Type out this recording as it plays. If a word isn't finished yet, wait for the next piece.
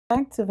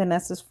Back to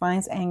Vanessa's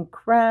Finds and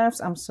Crafts.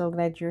 I'm so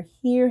glad you're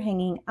here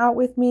hanging out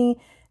with me.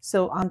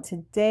 So on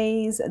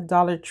today's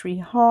Dollar Tree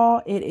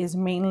haul, it is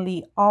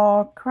mainly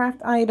all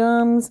craft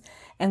items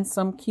and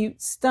some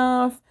cute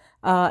stuff,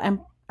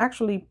 and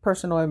actually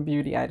personal and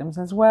beauty items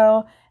as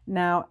well.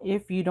 Now,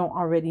 if you don't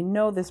already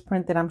know this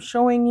print that I'm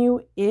showing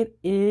you, it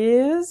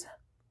is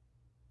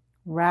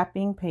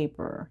wrapping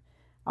paper.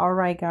 All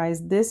right,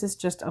 guys, this is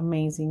just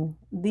amazing.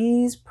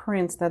 These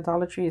prints that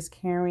Dollar Tree is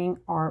carrying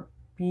are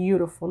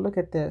beautiful. Look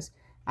at this.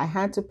 I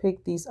had to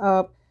pick these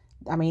up.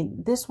 I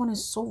mean, this one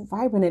is so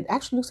vibrant. It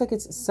actually looks like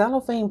it's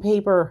cellophane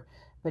paper,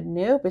 but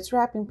nope, it's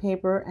wrapping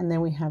paper. And then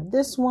we have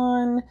this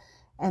one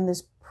and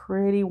this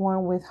pretty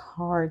one with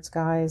hearts,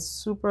 guys.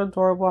 Super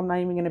adorable. I'm not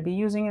even going to be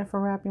using it for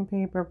wrapping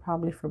paper,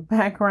 probably for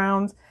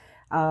backgrounds.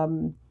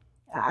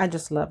 I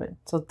just love it.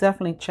 So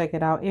definitely check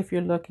it out if you're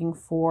looking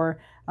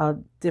for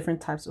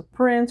different types of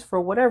prints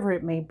for whatever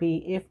it may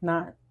be, if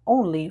not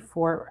only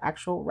for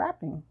actual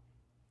wrapping.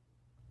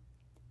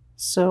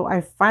 So I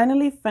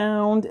finally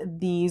found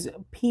these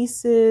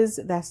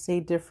pieces that say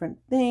different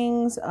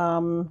things.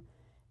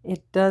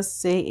 It does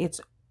say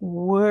it's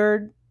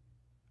wood.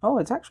 Oh,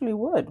 it's actually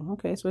wood.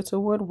 Okay, so it's a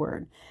wood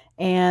word.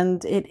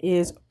 And it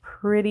is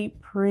pretty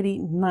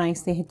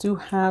nice. They do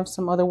have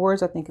some other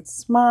words. I think it's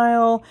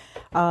smile,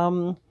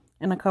 and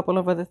a couple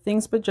of other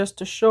things. But just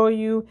to show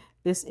you,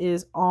 this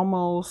is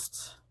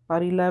almost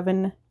about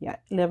 11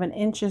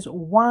 inches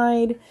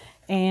wide.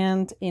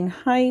 And in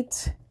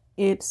height,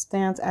 it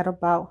stands at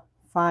about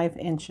 5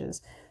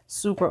 inches.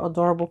 Super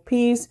adorable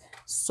piece.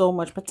 So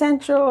much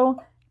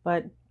potential,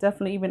 but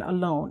definitely even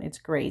alone, it's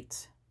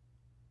great.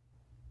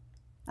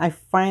 I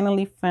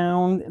finally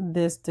found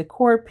this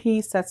decor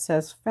piece that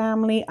says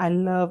family. I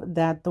love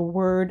that the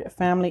word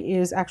family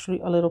is actually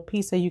a little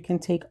piece that you can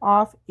take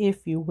off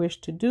if you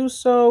wish to do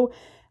so.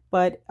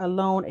 But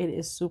alone, it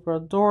is super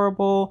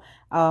adorable.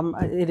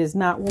 It is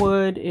not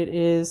wood. It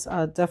is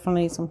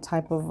definitely some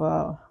type of,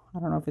 I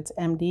don't know if it's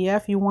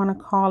MDF you want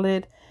to call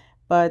it,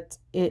 but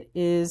it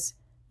is,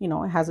 you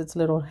know, it has its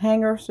little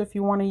hanger. So if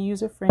you want to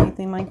use it for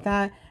anything like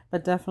that,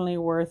 but definitely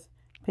worth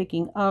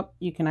picking up.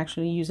 You can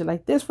actually use it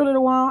like this for a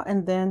little while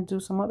and then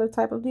do some other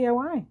type of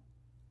DIY.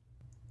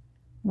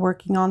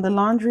 Working on the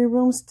laundry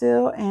room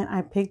still, and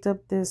I picked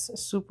up this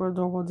super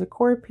adorable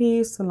decor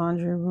piece. The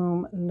laundry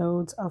room,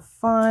 loads of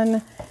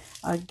fun.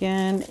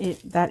 Again,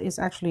 that is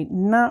actually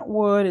not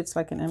wood. It's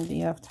like an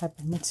MDF type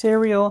of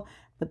material,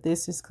 but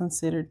this is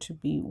considered to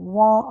be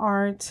wall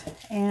art.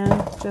 And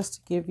just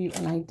to give you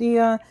an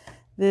idea,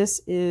 this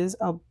is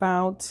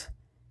about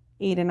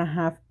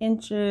 8.5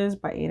 inches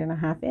by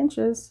 8.5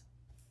 inches.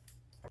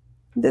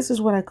 This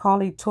is what I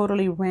call a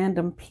totally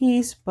random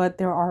piece, but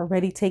they're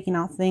already taking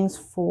out things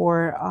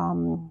for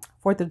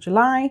 4th of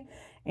July.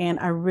 And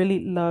I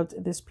really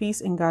loved this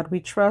piece, In God We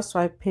Trust. So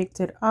I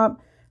picked it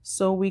up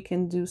so we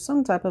can do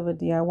some type of a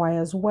DIY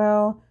as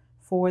well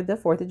for the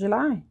 4th of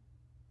July.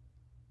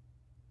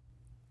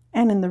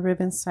 And in the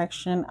ribbon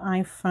section,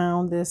 I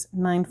found this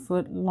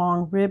 9-foot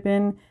long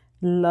ribbon.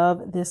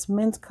 Love this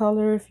mint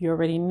color. If you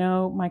already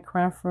know, my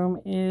craft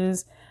room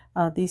is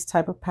these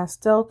type of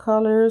pastel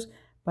colors.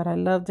 But I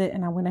loved it,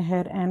 and I went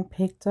ahead and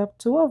picked up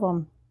 2 of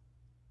them.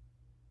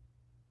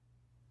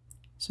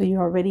 So you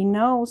already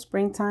know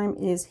springtime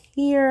is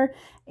here,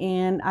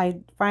 and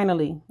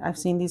I've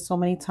seen these so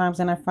many times,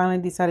 and I finally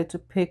decided to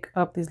pick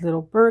up these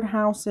little bird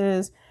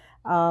houses.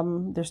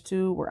 There's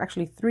 2, or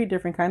actually 3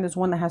 different kinds. There's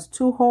one that has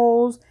 2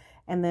 holes,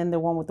 and then the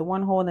one with the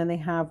 1 hole, and then they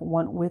have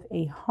one with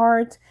a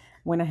heart.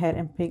 Went ahead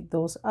and picked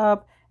those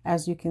up.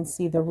 As you can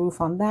see, the roof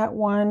on that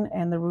one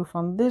and the roof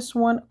on this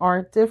one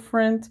are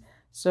different.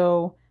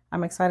 So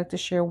I'm excited to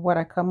share what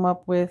I come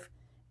up with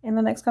in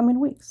the next coming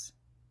weeks.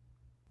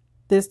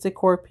 This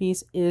decor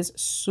piece is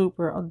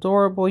super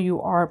adorable.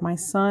 You are my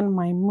sun,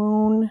 my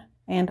moon,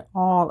 and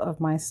all of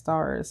my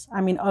stars.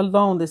 I mean,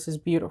 alone, this is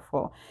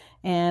beautiful.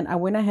 And I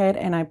went ahead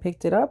and I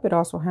picked it up. It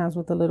also has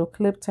with a little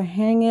clip to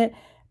hang it.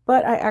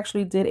 But I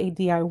actually did a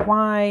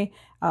DIY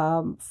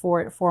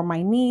for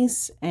my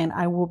niece, and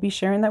I will be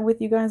sharing that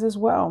with you guys as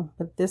well.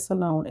 But this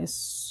alone is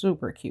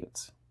super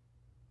cute.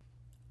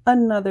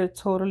 Another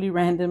totally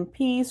random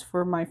piece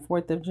for my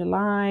 4th of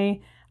July.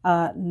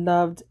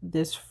 Loved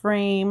this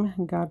frame.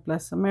 God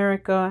bless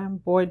America.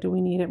 Boy, do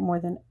we need it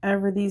more than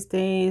ever these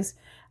days.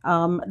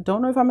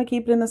 Don't know if I'm gonna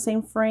keep it in the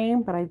same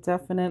frame, but I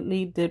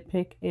definitely did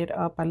pick it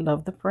up. I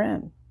love the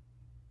print.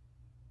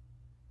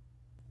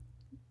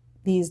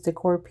 These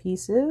decor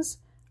pieces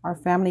are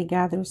Family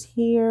Gathers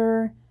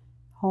Here,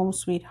 Home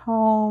Sweet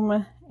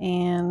Home,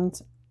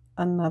 and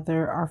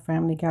another Our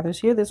Family Gathers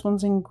Here. This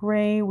one's in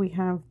gray. We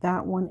have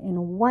that one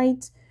in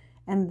white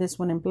and this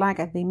one in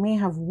black. They may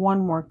have one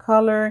more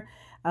color.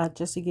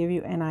 Just to give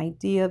you an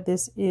idea,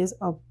 this is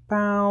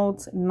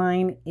about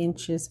 9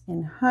 inches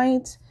in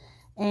height,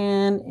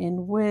 and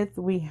in width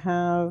we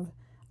have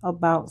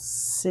about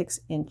 6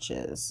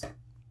 inches.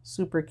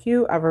 Super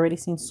cute. I've already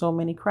seen so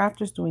many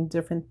crafters doing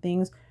different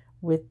things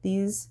with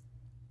these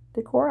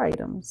decor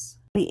items.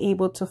 Be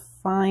able to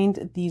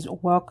find these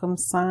welcome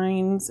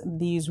signs,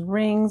 these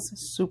rings,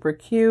 super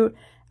cute.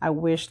 I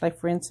wish, like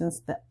for instance,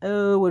 the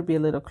O would be a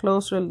little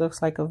closer. It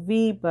looks like a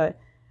V, but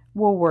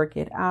we'll work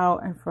it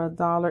out. And for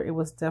 $1, it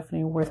was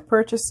definitely worth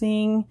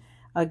purchasing.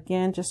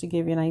 Again, just to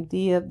give you an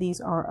idea,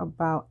 these are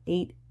about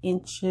 8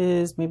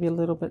 inches, maybe a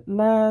little bit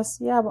less.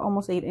 Yeah, but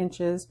almost 8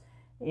 inches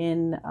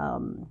in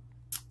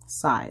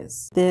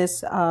size.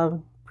 This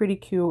pretty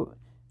cute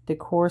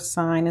decor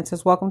sign. It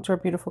says, "Welcome to our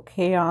beautiful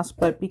chaos,"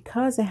 but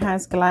because it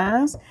has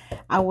glass,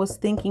 I was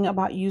thinking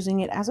about using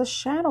it as a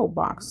shadow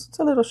box. It's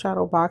a little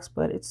shadow box,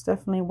 but it's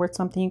definitely worth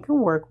something you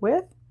can work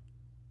with.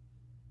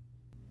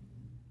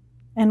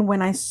 And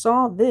when I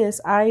saw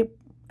this, I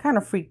kind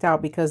of freaked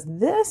out because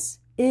this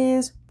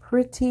is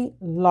pretty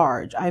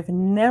large. I've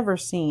never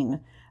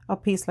seen a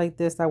piece like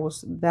this that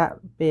was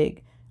that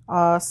big.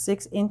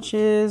 6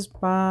 inches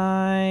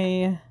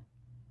by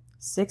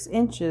 6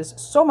 inches.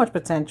 So much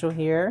potential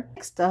here.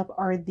 Next up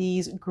are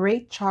these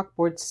great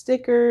chalkboard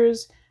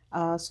stickers.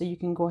 So you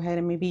can go ahead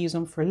and maybe use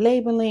them for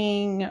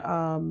labeling,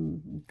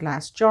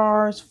 glass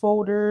jars,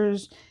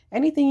 folders,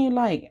 anything you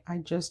like. I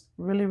just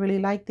really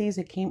like these.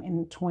 It came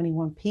in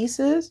 21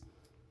 pieces.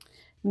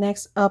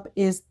 Next up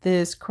is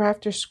this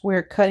Crafter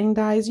Square cutting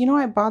dies. You know,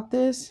 I bought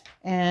this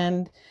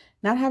and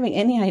not having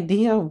any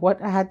idea of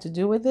what I had to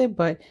do with it,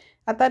 but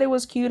I thought it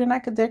was cute and I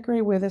could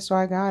decorate with it, so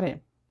I got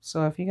it.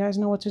 So if you guys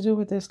know what to do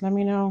with this, let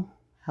me know.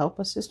 Help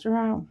a sister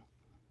out.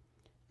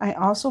 I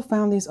also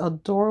found these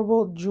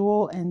adorable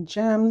jewel and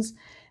gems.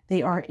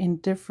 They are in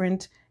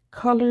different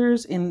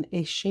colors in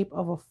a shape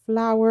of a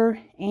flower,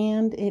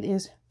 and it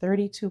is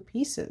 32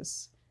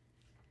 pieces.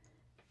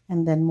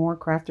 And then more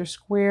Crafter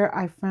Square.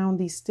 I found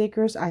these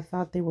stickers. I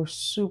thought they were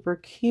super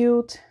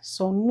cute,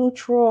 so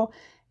neutral,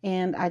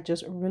 and I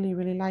just really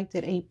liked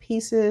it. 8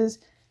 pieces.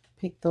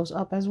 Picked those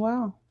up as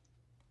well.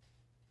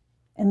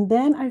 And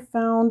then I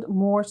found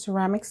more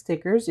ceramic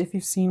stickers. If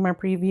you've seen my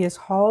previous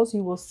hauls,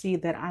 you will see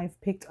that I've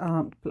picked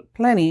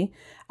plenty.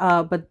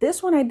 But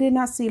this one I did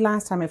not see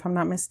last time, if I'm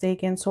not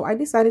mistaken. So I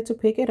decided to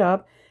pick it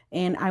up,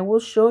 and I will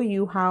show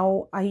you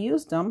how I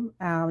used them.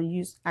 I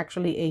used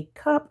actually a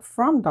cup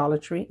from Dollar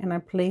Tree, and I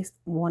placed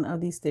one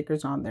of these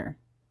stickers on there.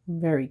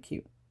 Very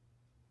cute.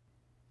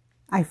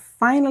 I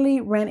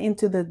finally ran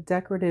into the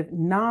decorative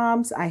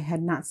knobs. I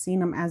had not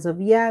seen them as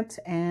of yet,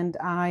 and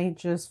I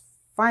just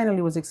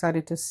finally was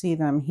excited to see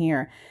them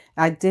here.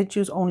 I did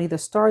choose only the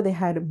star. They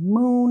had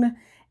moon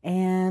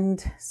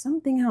and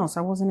something else.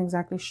 I wasn't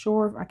exactly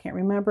sure. I can't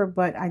remember,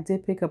 but I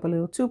did pick up a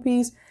little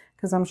 2-piece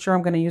because I'm sure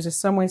I'm going to use it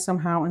some way,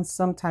 somehow in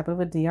some type of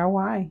a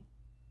DIY.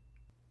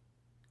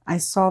 I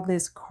saw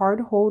this card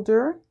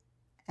holder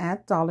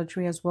at Dollar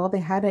Tree as well. They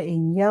had it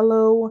in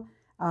yellow.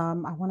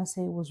 I want to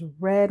say it was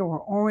red or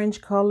orange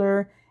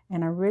color.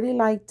 And I really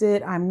liked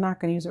it. I'm not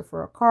going to use it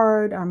for a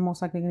card. I'm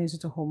most likely going to use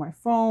it to hold my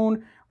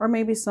phone or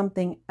maybe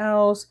something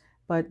else,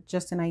 but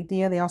just an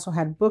idea. They also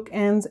had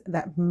bookends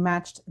that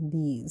matched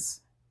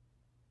these.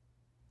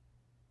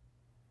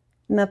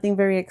 Nothing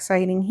very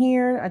exciting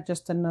here.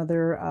 Just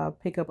another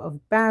pickup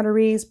of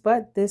batteries,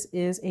 but this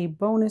is a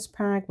bonus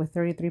pack with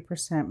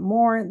 33%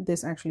 more.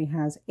 This actually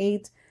has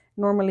 8.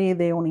 Normally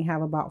they only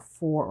have about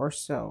 4 or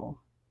so.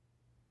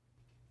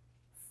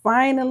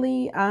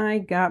 Finally, I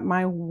got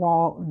my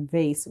wall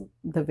vase,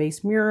 the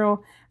vase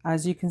mural.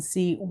 As you can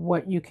see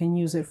what you can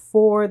use it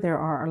for. There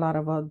are a lot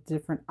of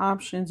different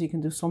options. You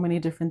can do so many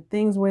different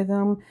things with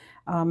them.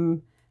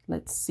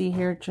 Let's see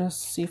here,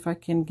 just see if I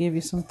can give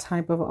you some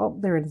type of, oh,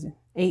 there it is,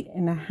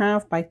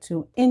 8.5 by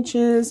 2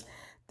 inches.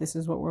 This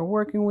is what we're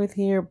working with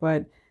here,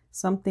 but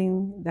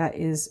something that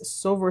is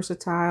so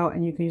versatile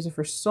and you can use it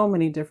for so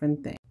many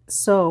different things.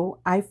 So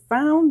I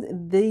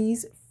found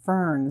these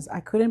ferns.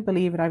 I couldn't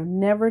believe it. I've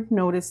never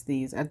noticed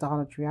these at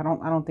Dollar Tree. I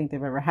don't think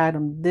they've ever had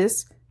them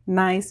this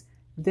nice,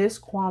 this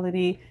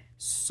quality.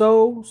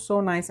 So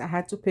nice. I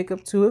had to pick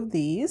up 2 of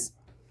these.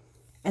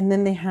 And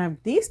then they have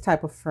these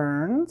type of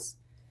ferns.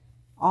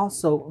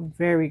 Also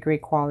very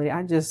great quality.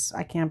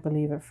 I can't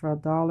believe it. For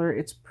 $1,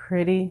 it's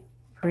pretty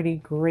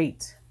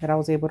great that I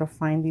was able to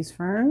find these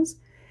ferns.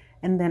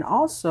 And then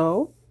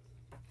also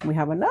we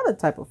have another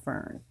type of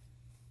fern.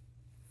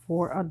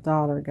 For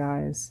 $1,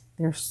 guys.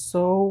 They're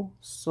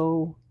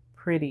so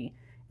pretty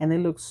and they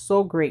look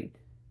so great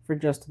for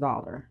just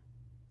 $1.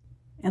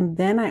 And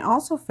then I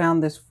also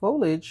found this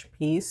foliage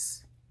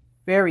piece,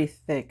 very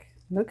thick.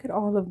 Look at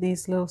all of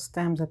these little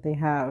stems that they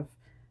have.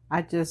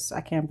 I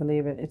can't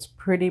believe it. It's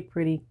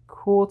pretty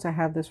cool to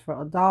have this for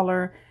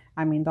 $1.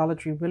 I mean, Dollar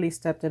Tree really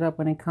stepped it up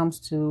when it comes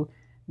to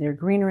their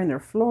greenery and their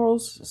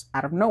florals, just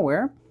out of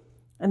nowhere.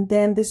 And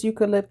then this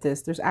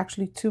eucalyptus, there's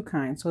actually 2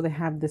 kinds. So they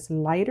have this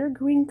lighter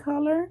green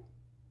color,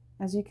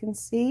 as you can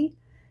see,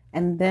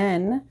 and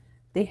then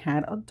they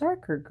had a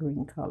darker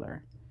green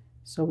color.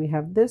 So we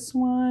have this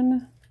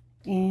one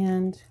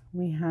and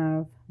we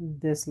have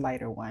this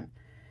lighter one.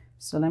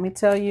 So let me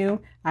tell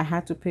you, I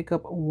had to pick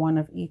up one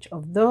of each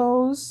of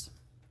those.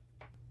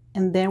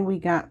 And then we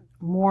got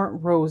more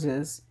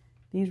roses.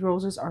 These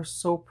roses are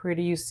so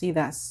pretty. You see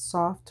that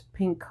soft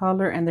pink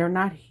color, and they're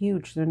not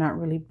huge. They're not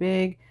really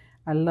big.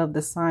 I love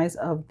the size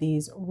of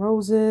these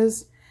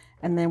roses.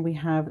 And then we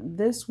have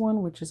this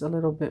one, which is a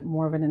little bit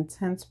more of an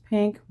intense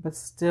pink, but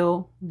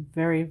still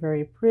very,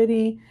 very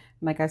pretty.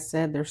 Like I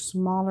said, they're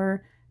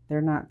smaller,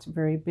 they're not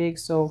very big,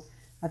 so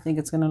I think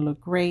it's gonna look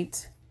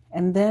great.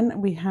 And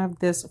then we have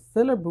this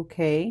filler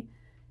bouquet,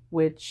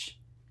 which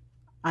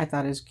I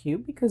thought is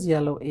cute because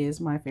yellow is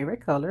my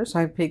favorite color. So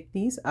I picked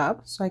these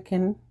up so I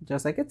can,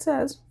 just like it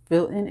says,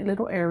 fill in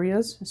little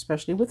areas,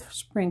 especially with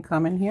spring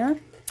coming here.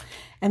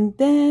 And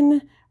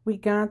then we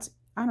got,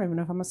 I don't even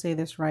know if I'm gonna say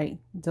this right,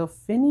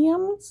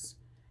 delphiniums.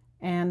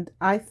 And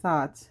I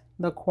thought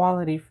the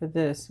quality for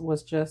this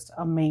was just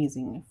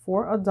amazing.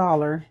 For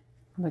 $1,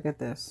 look at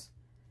this.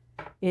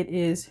 It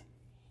is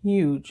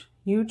huge,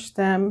 huge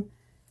stem.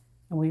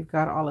 And we've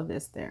got all of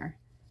this there.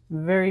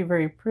 Very,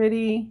 very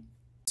pretty.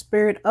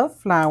 Spirit of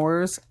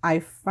flowers, I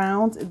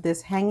found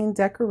this hanging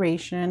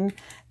decoration.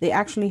 They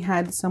actually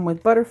had some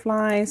with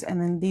butterflies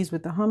and then these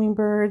with the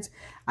hummingbirds.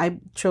 I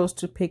chose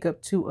to pick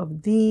up 2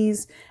 of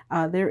these.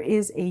 There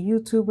is a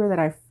YouTuber that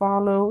I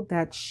follow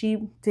that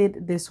she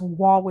did this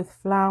wall with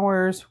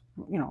flowers,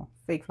 you know,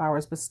 fake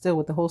flowers, but still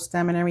with the whole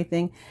stem and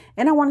everything.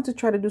 And I wanted to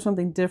try to do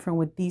something different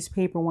with these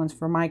paper ones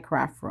for my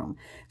craft room.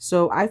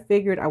 So I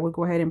figured I would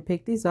go ahead and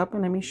pick these up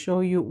and let me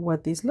show you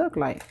what these look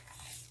like.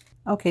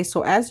 Okay,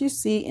 so as you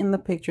see in the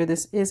picture,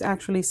 this is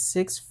actually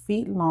 6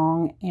 feet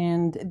long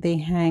and they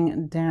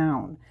hang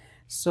down.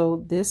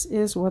 So this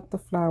is what the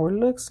flower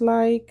looks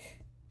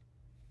like.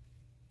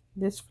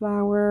 This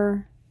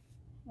flower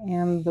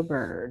and the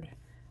bird.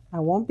 I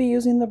won't be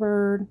using the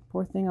bird.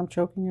 Poor thing, I'm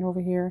choking it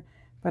over here.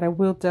 But I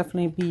will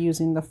definitely be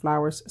using the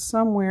flowers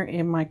somewhere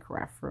in my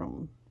craft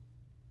room.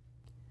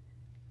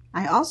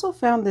 I also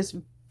found this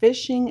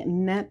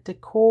fishing net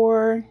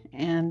decor,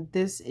 and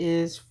this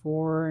is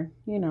for,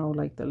 you know,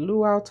 like the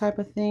luau type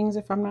of things,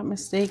 if I'm not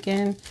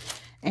mistaken.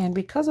 And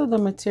because of the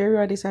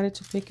material, I decided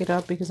to pick it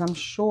up because I'm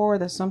sure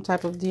that some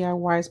type of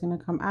DIY is going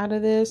to come out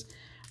of this.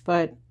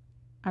 But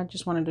I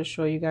just wanted to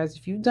show you guys,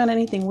 if you've done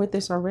anything with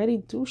this already,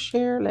 do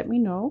share, let me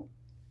know.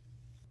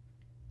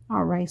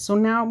 All right, so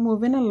now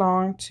moving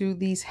along to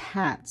these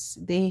hats.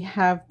 They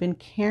have been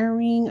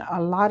carrying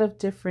a lot of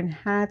different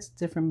hats,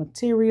 different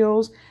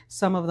materials.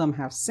 Some of them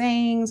have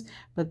sayings,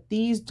 but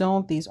these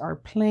don't. These are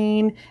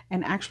plain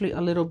and actually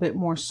a little bit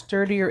more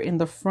sturdier in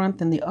the front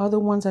than the other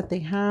ones that they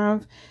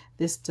have.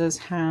 This does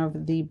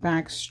have the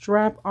back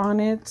strap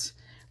on it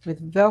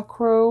with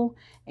Velcro,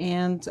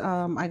 and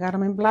I got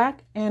them in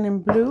black and in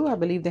blue. I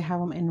believe they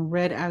have them in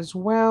red as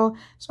well.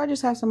 So I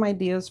just have some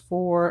ideas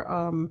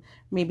for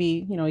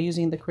maybe, you know,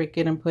 using the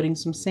Cricut and putting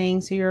some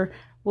sayings here.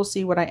 We'll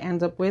see what I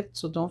end up with.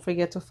 So don't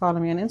forget to follow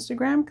me on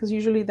Instagram, because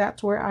usually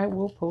that's where I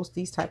will post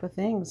these type of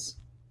things.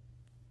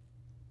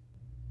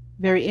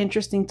 Very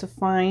interesting to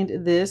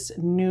find this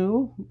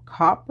new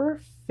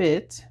copper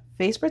fit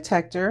face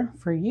protector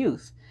for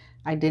youth.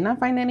 I did not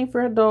find any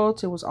for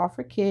adults. It was all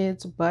for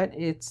kids, but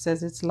it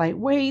says it's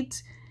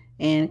lightweight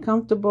and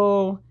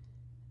comfortable.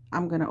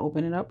 I'm going to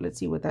open it up. Let's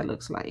see what that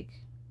looks like.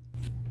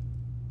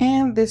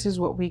 And this is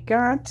what we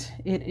got.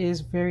 It is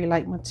very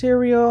light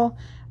material.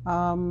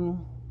 I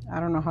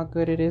don't know how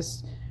good it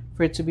is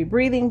for it to be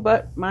breathing,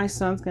 but my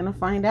son's going to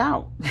find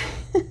out.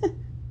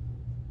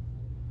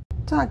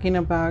 Talking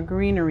about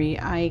greenery,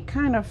 I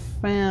kind of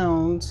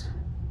found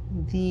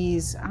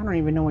these, I don't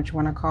even know what you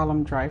want to call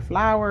them, dry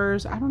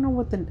flowers. I don't know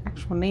what the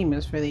actual name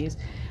is for these,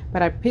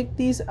 but I picked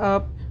these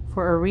up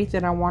for a wreath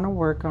that I want to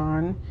work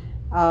on.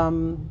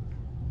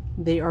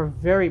 They are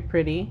very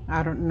pretty.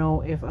 I don't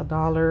know if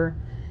 $1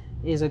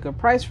 is a good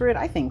price for it.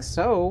 I think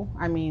so.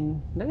 I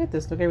mean, look at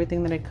this. Look at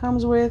everything that it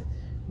comes with.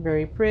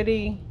 Very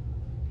pretty.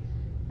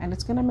 And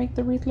it's gonna make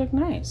the wreath look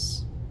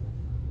nice.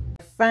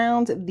 I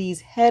found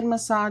these head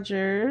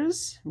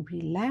massagers.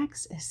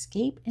 Relax,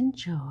 escape,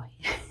 enjoy.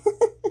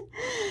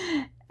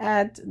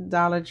 At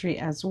Dollar Tree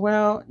as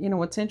well. You know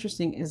what's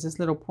interesting is this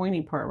little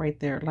pointy part right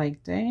there.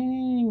 Like,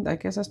 dang, I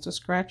guess that's to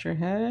scratch your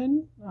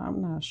head.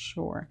 I'm not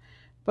sure,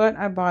 but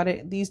I bought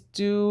it. These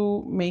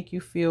do make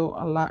you feel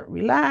a lot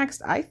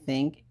relaxed, I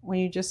think, when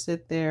you just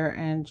sit there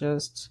and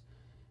just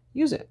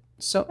use it.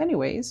 So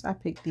anyways, I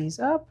picked these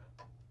up.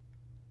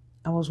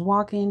 I was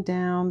walking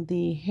down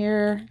the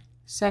hair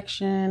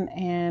section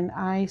and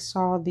I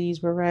saw these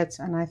barrettes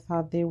and I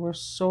thought they were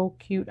so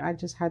cute. I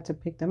just had to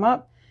pick them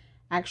up.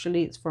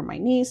 Actually, it's for my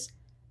niece,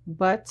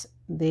 but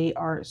they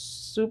are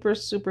super,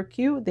 super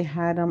cute. They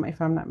had them, if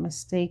I'm not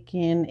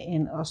mistaken,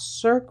 in a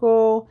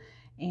circle,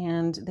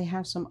 and they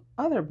have some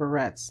other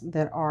barrettes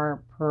that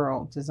are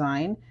pearl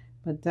design,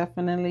 but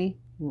definitely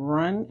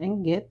run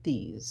and get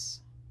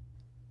these.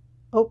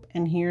 Oh,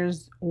 and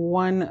here's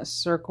one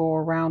circle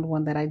around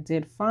one that I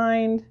did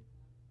find.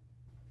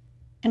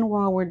 And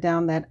while we're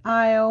down that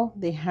aisle,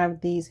 they have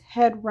these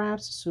head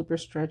wraps, super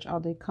stretch all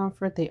day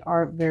comfort. They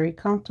are very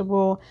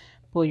comfortable.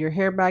 Pull your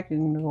hair back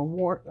and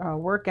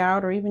work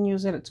out, or even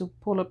use it to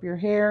pull up your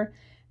hair.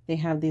 They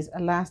have these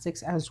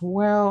elastics as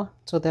well,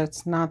 so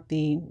that's not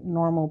the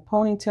normal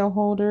ponytail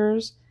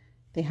holders.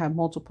 They have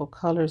multiple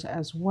colors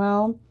as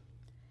well.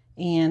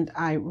 And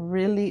I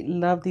really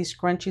love these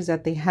scrunchies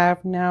that they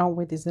have now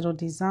with these little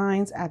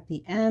designs at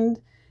the end.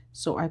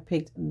 So I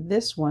picked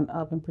this one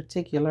up in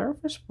particular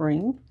for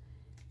spring,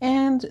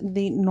 and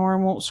the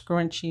normal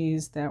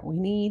scrunchies that we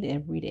need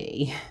every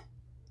day.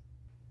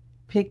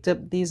 Picked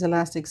up these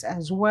elastics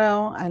as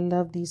well. I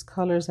love these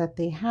colors that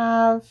they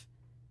have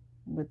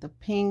with the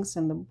pinks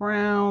and the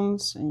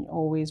browns, and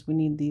always we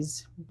need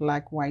these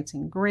black, whites,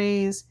 and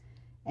grays.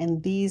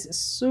 And these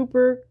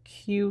super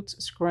cute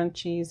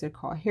scrunchies, they're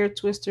called hair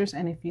twisters,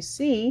 and if you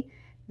see,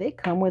 they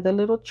come with a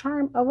little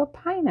charm of a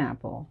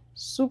pineapple.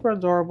 Super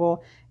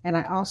adorable. And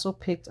I also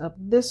picked up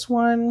this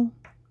one.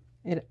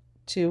 It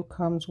too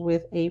comes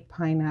with a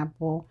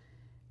pineapple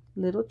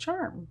little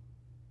charm.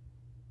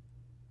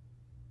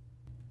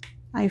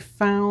 I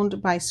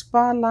found by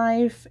Spa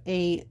Life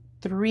a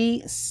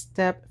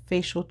 3-step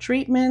facial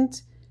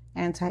treatment,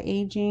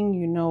 anti-aging,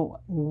 you know,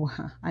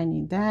 I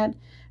need that.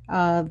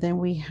 Then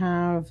we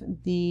have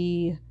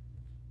the,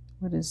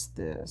 what is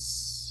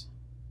this?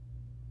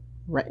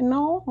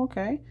 Retinol,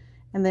 okay.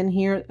 And then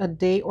here, a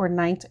day or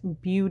night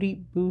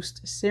beauty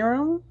boost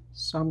serum.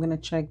 So I'm gonna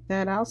check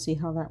that out, see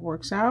how that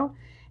works out.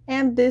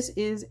 And this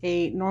is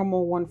a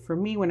normal one for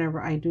me.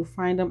 Whenever I do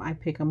find them, I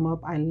pick them up.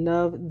 I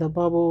love the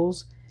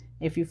bubbles.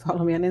 If you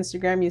follow me on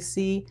Instagram, you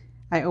see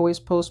I always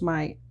post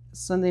my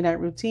Sunday night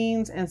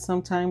routines, and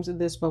sometimes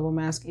this bubble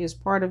mask is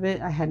part of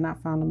it. I had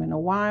not found them in a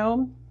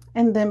while.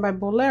 And then by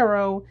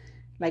Bolero,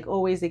 like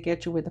always, they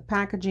get you with the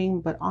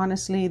packaging, but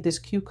honestly, this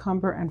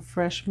cucumber and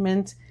fresh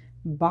mint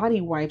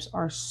body wipes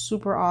are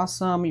super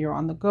awesome. You're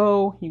on the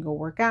go, you go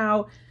work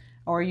out,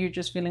 or you're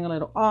just feeling a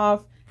little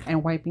off,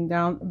 and wiping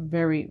down,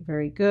 very,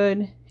 very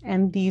good.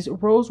 And these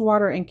rose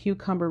water and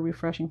cucumber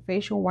refreshing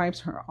facial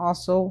wipes are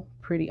also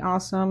pretty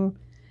awesome.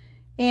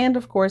 And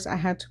of course, I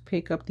had to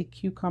pick up the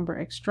cucumber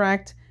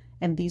extract,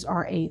 and these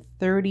are a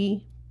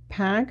 30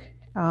 pack.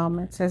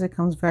 It says it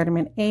comes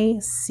vitamin A,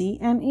 C,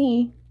 and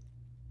E.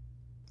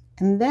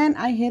 And then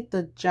I hit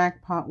the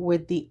jackpot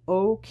with the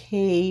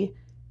OK,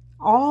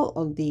 all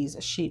of these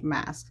sheet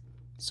masks.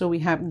 So we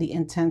have the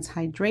intense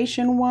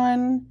hydration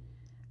one.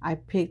 I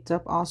picked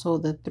up also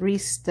the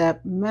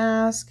 3-step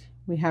mask.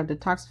 We have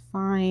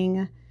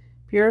detoxifying,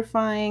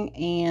 purifying,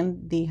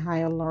 and the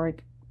hyaluronic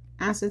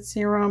acid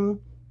serum.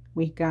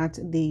 We got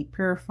the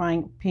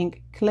purifying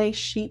pink clay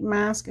sheet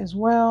mask as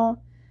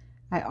well.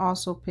 I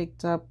also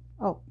picked up,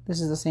 oh, this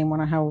is the same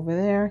one I have over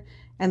there.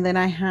 And then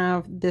I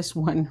have this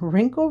one,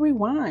 Wrinkle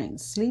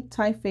Rewind, sleep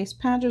tight face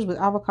patches with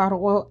avocado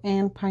oil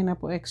and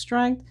pineapple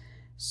extract.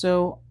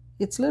 So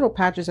it's little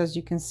patches, as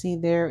you can see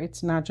there.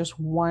 It's not just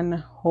one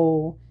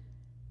whole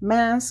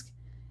mask.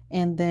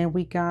 And then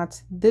we got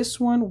this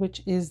one,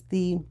 which is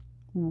the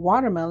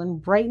watermelon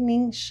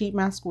brightening sheet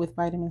mask with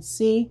vitamin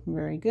C.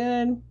 Very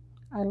good.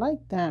 I like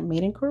that,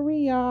 made in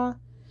Korea.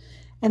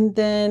 And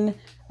then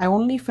I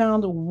only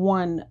found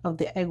one of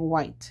the egg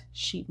white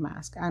sheet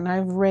mask, and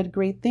I've read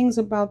great things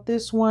about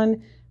this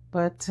one,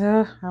 but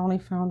I only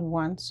found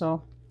one,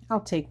 so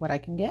I'll take what I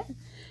can get.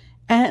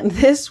 And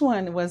this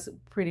one was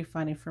pretty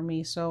funny for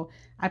me, so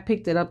I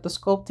picked it up, the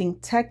Sculpting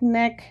Tech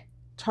Neck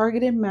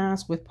Targeted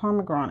Mask with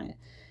pomegranate.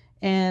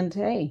 And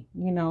hey,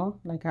 you know,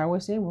 like I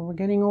always say, when we're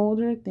getting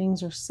older,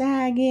 things are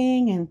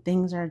sagging and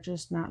things are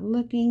just not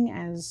looking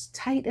as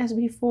tight as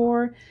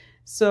before.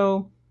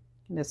 So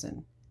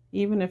listen,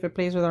 even if it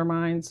plays with our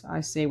minds,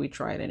 I say we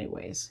try it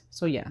anyways.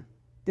 So yeah,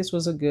 this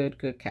was a good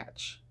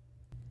catch.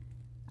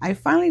 I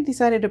finally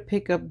decided to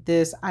pick up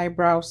this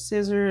eyebrow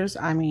scissors.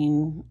 I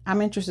mean,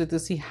 I'm interested to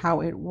see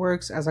how it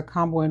works as a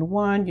combo in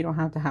one. You don't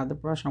have to have the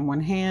brush on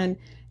one hand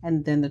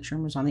and then the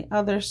trimmers on the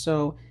other.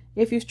 So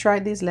if you've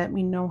tried these, let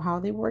me know how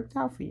they worked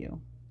out for you.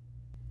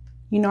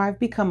 You know, I've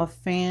become a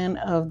fan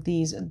of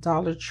these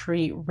Dollar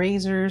Tree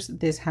razors.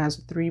 This has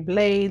 3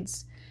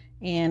 blades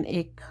and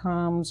it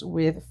comes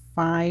with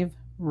 5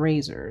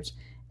 razors.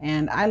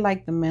 And I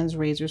like the men's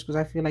razors because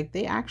I feel like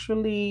they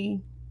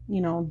actually,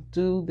 you know,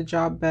 do the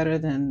job better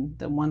than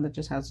the one that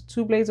just has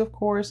 2 blades, of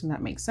course, and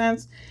that makes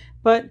sense.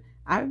 But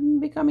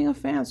I'm becoming a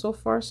fan. So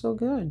far, so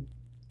good.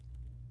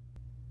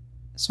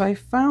 So I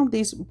found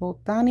these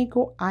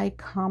Botanical eye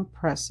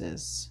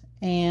compresses,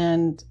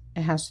 and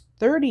it has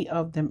 30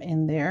 of them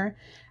in there.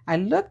 I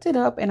looked it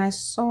up and I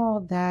saw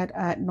that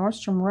at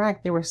Nordstrom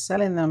Rack, they were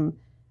selling them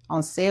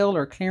on sale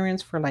or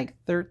clearance for like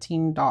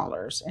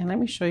 $13. And let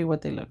me show you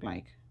what they look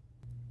like.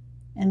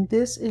 And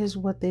this is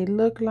what they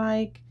look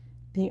like.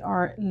 They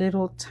are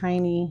little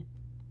tiny,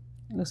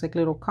 it looks like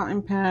little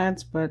cotton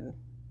pads, but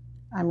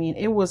I mean,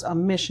 it was a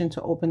mission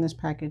to open this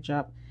package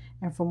up.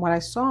 And from what I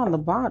saw on the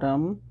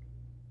bottom,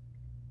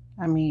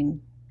 I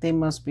mean, they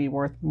must be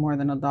worth more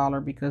than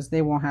 $1 because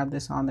they won't have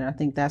this on there. I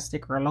think that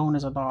sticker alone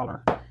is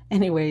 $1.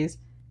 Anyways,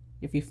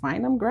 if you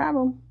find them, grab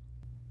them.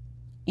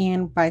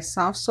 And by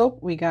Soft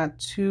Soap, we got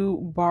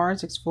 2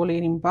 bars,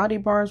 exfoliating body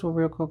bars with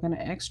real coconut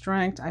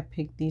extract. I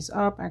picked these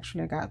up.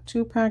 Actually, I got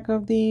 2-pack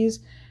of these.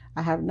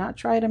 I have not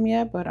tried them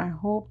yet, but I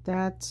hope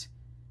that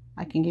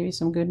I can give you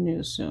some good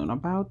news soon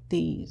about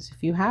these.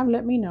 If you have,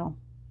 let me know.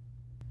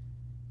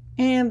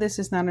 And this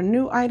is not a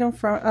new item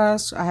for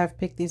us. I have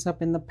picked these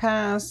up in the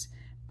past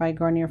by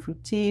Garnier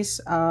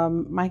Fructis.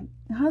 My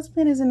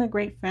husband isn't a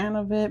great fan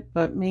of it,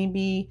 but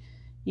maybe,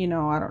 you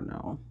know, I don't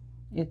know.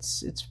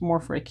 It's more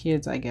for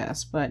kids, I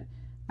guess, but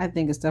I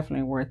think it's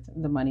definitely worth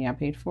the money I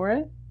paid for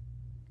it.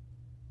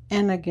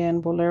 And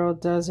again, Bolero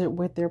does it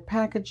with their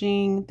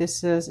packaging.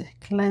 This is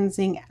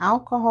cleansing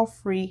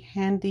alcohol-free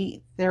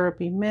handy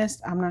therapy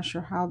mist. I'm not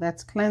sure how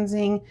that's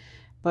cleansing,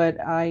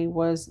 but I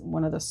was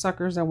one of the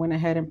suckers that went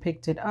ahead and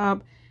picked it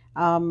up.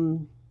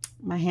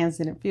 My hands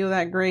didn't feel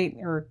that great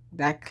or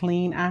that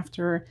clean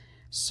after.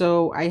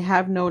 So I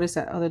have noticed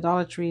at other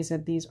Dollar Trees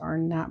that these are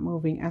not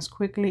moving as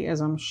quickly as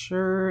I'm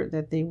sure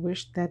that they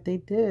wish that they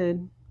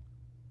did.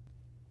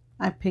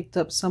 I picked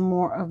up some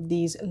more of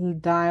these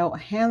Dial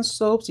hand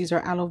soaps. These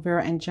are aloe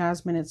vera and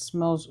jasmine. It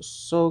smells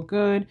so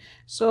good.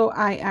 So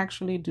I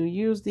actually do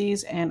use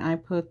these, and I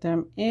put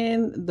them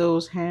in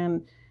those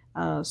hand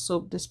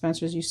soap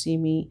dispensers you see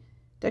me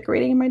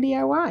decorating in my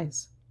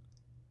DIYs.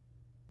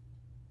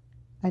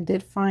 I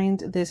did find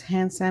this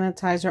hand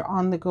sanitizer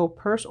on the go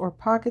purse or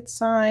pocket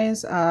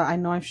size. I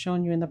know I've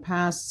shown you in the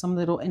past some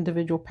little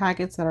individual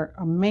packets that are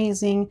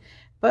amazing,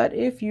 but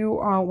if you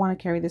want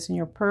to carry this in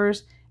your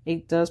purse,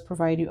 it does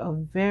provide you a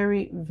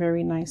very,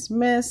 very nice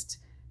mist.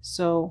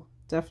 So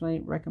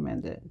definitely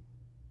recommend it.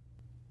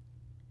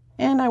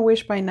 And I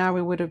wish by now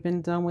we would have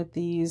been done with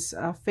these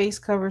face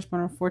covers,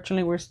 but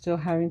unfortunately we're still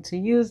having to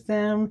use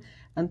them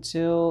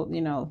until,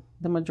 you know,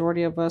 the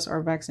majority of us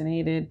are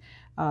vaccinated.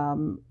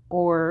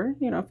 Or,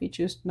 you know, if you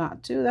choose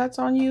not to, that's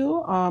on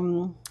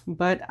you.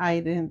 But I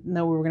didn't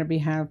know we were going to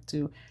have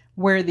to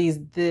wear these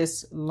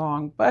this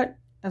long. But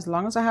as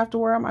long as I have to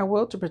wear them, I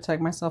will, to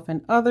protect myself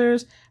and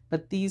others.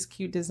 But these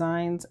cute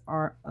designs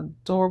are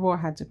adorable. I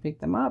had to pick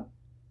them up.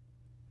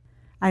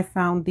 I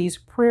found these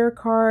prayer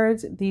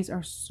cards. These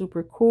are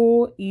super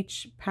cool.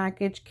 Each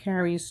package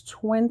carries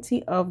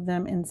 20 of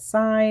them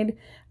inside.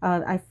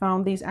 I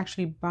found these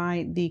actually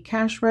by the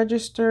cash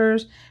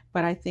registers,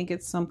 but I think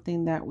it's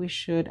something that we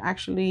should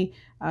actually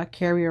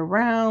carry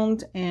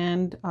around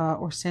and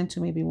or send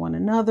to maybe one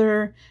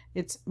another.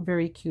 It's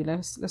very cute.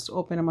 Let's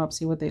open them up,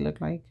 see what they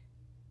look like.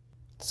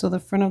 So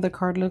the front of the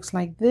card looks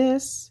like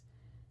this,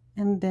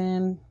 and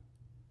then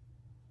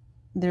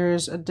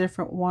there's a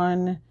different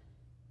one,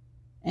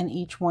 and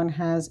each one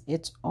has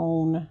its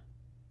own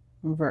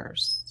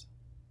verse.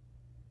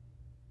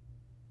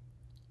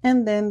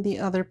 And then the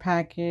other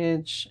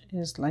package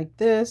is like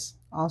this,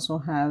 also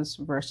has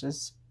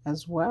verses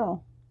as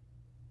well.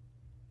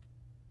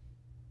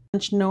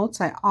 Lunch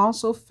notes I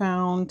also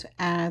found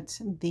at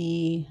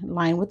the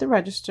line with the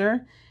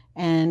register,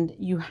 and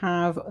you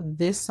have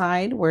this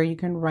side where you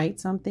can write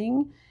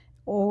something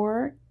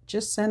or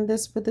just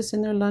put this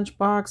in their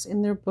lunchbox,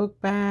 in their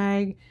book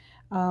bag.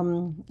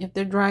 If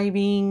they're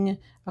driving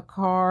a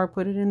car,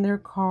 put it in their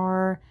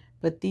car.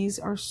 But these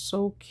are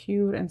so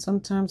cute, and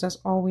sometimes that's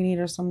all we need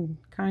are some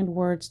kind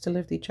words to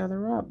lift each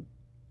other up.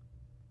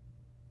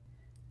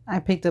 I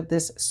picked up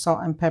this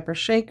salt and pepper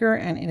shaker,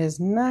 and it is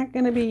not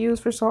going to be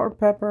used for salt or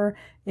pepper.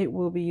 It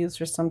will be used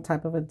for some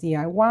type of a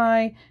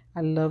DIY.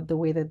 I love the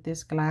way that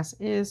this glass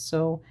is,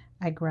 so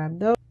I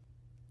grabbed those.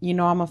 You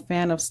know, I'm a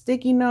fan of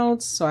sticky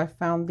notes, so I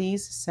found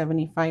these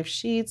 75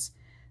 sheets.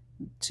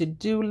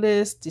 To-do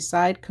list,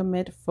 decide,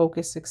 commit,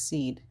 focus,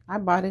 succeed. I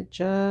bought it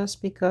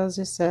just because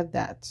it said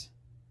that.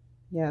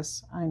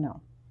 Yes, I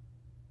know.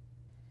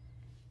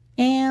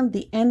 And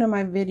the end of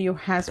my video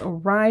has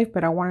arrived,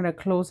 but I wanted to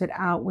close it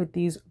out with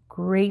these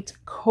great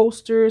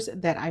coasters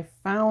that I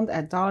found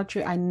at Dollar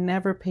Tree. I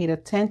never paid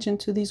attention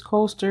to these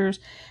coasters,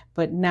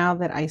 but now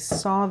that I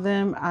saw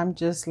them, I'm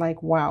just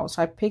like, wow.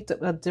 So I picked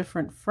up a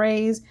different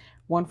phrase,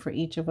 one for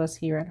each of us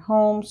here at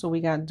home. So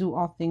we got do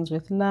all things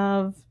with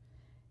love,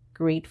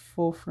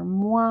 grateful for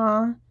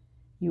moi,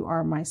 you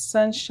are my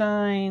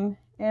sunshine,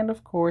 and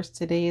of course,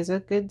 today is a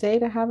good day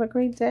to have a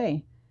great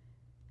day.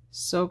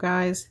 So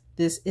guys,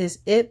 this is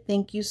it.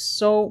 Thank you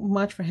so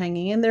much for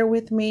hanging in there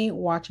with me,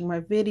 watching my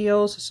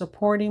videos,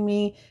 supporting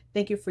me.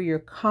 Thank you for your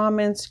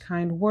comments,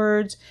 kind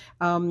words,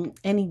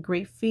 any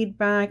great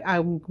feedback.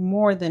 I'm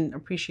more than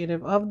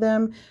appreciative of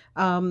them.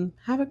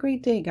 Have a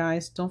great day,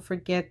 guys. Don't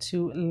forget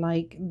to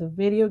like the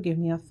video, give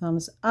me a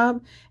thumbs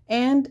up,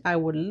 and I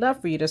would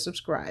love for you to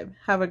subscribe.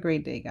 Have a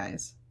great day,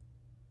 guys.